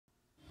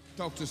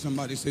Talk to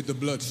somebody, say the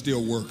blood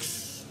still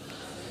works.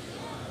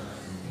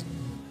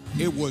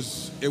 It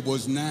was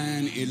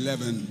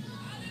 9/11.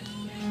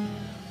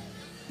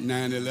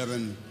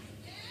 9/11.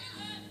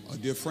 A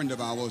dear friend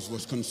of ours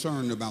was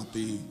concerned about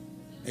the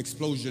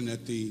explosion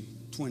at the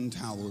Twin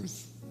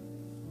Towers.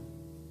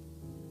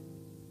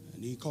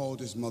 And he called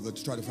his mother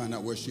to try to find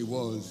out where she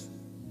was.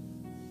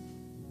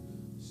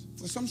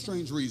 For some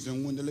strange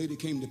reason, when the lady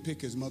came to pick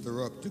his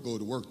mother up to go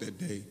to work that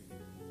day,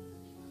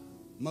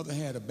 mother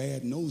had a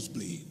bad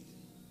nosebleed.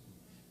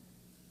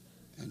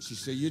 And she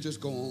said, you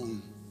just go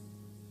on.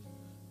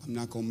 I'm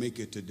not going to make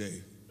it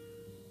today.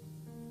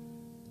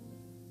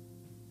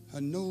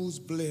 Her nose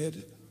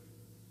bled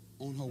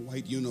on her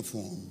white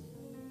uniform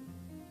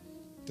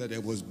that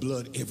there was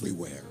blood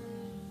everywhere.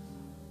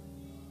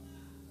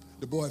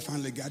 The boy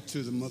finally got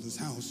to the mother's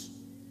house.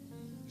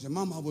 He said,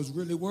 Mom, I was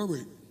really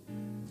worried.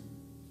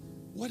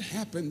 What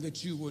happened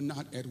that you were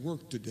not at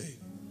work today?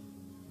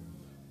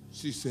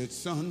 She said,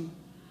 son,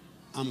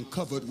 I'm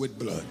covered with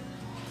blood.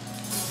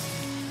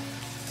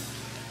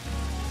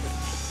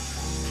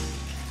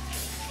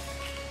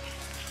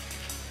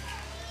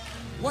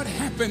 What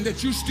happened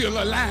that you're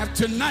still alive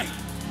tonight?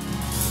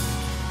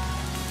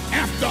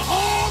 After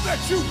all that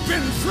you've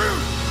been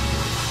through,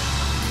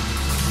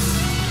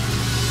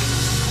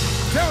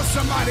 tell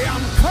somebody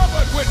I'm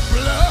covered with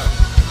blood.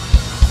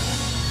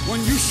 When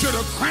you should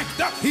have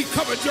cracked up, he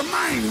covered your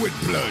mind with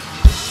blood.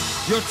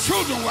 Your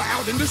children were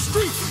out in the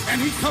street and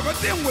he covered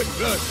them with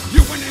blood.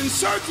 You went in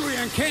surgery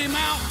and came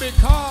out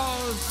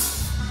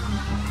because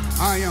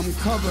I am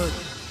covered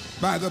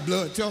by the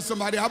blood. Tell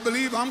somebody I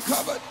believe I'm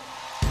covered.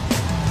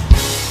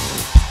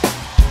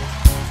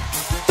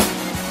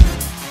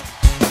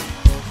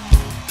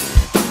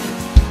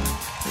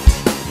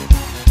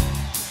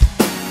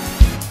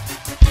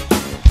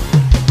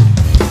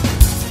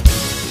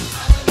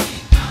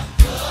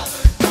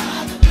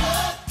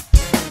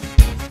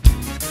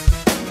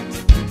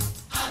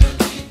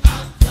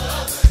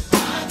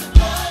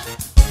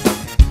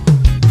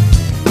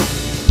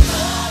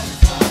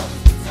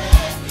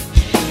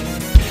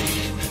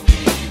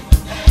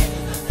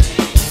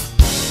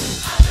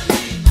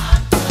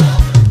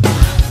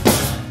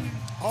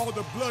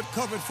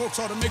 Folks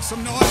ought to make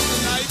some noise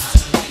tonight.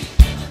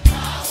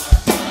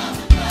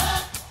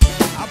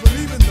 I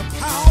believe in the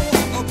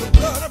power of the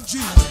blood of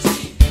Jesus.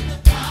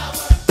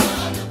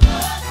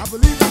 I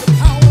believe in the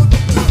power of the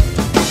blood.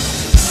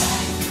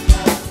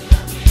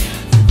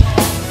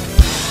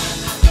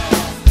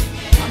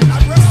 I'm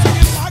not resting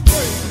in my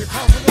grave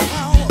because of the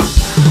power.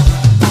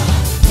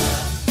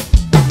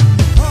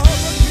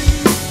 Covered me,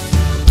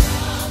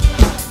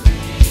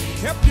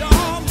 kept your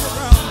arms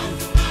around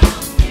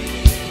me.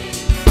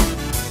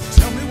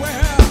 Tell me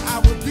where I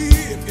would be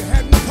if you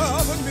hadn't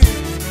covered me.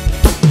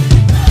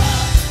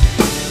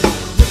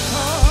 You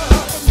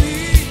covered me,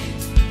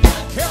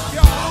 kept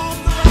your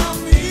arms around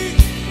me.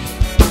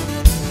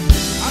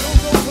 I don't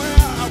know where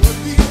I would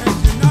be had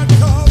you not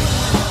covered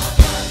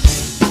me.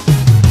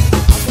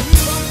 I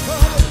believe I'm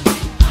covered.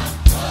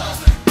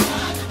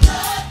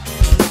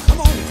 Come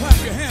on, clap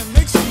your hand,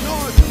 make some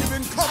noise if you've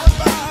been covered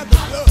by the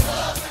blood.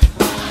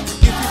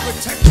 If you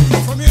protected me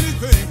from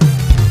anything.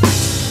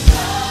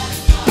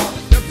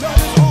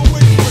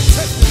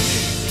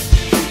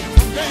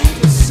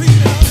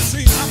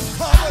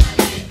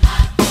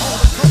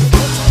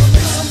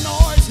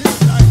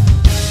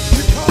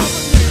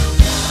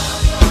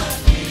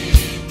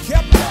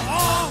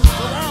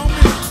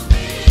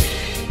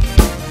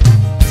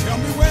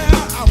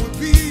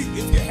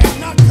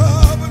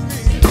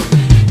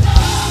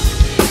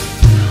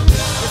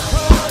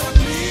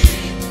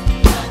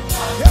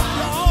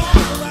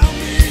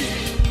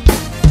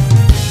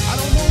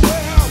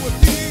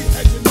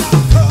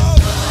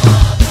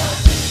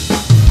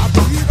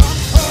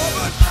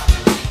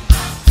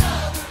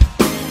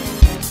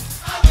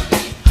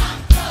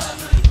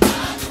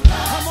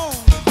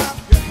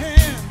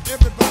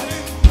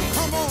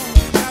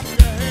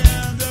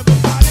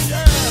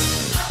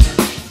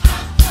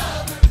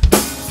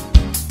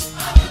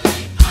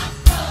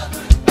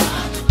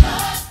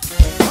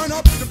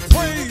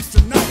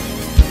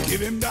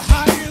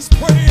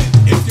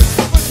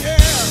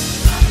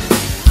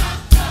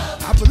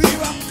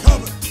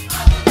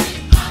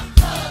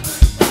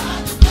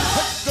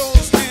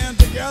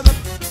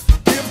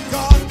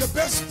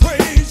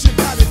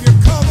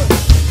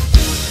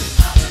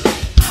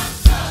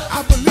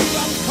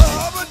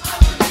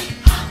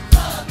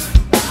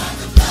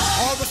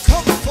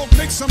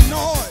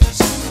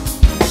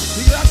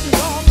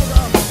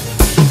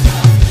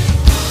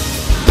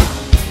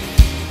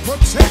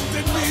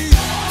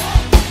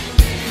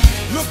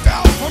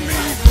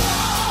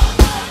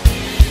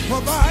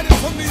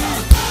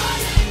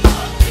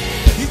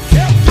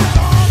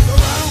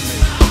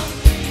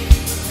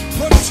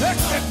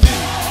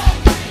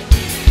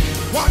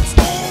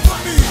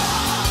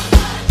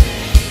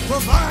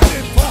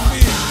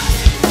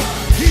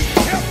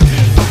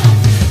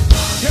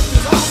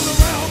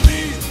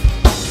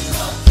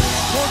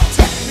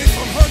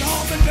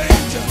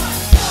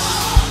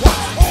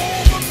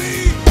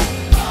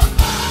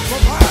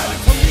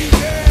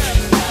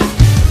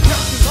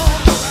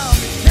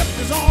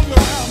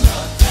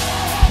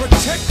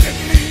 protected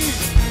me,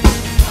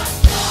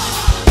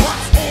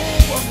 watched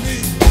over me,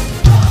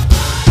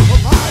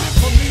 provided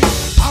for me.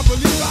 I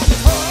believe I'm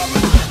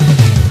covered.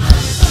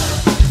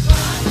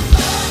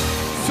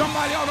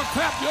 Somebody ought to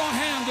clap your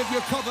hands if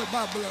you're covered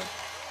by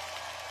blood.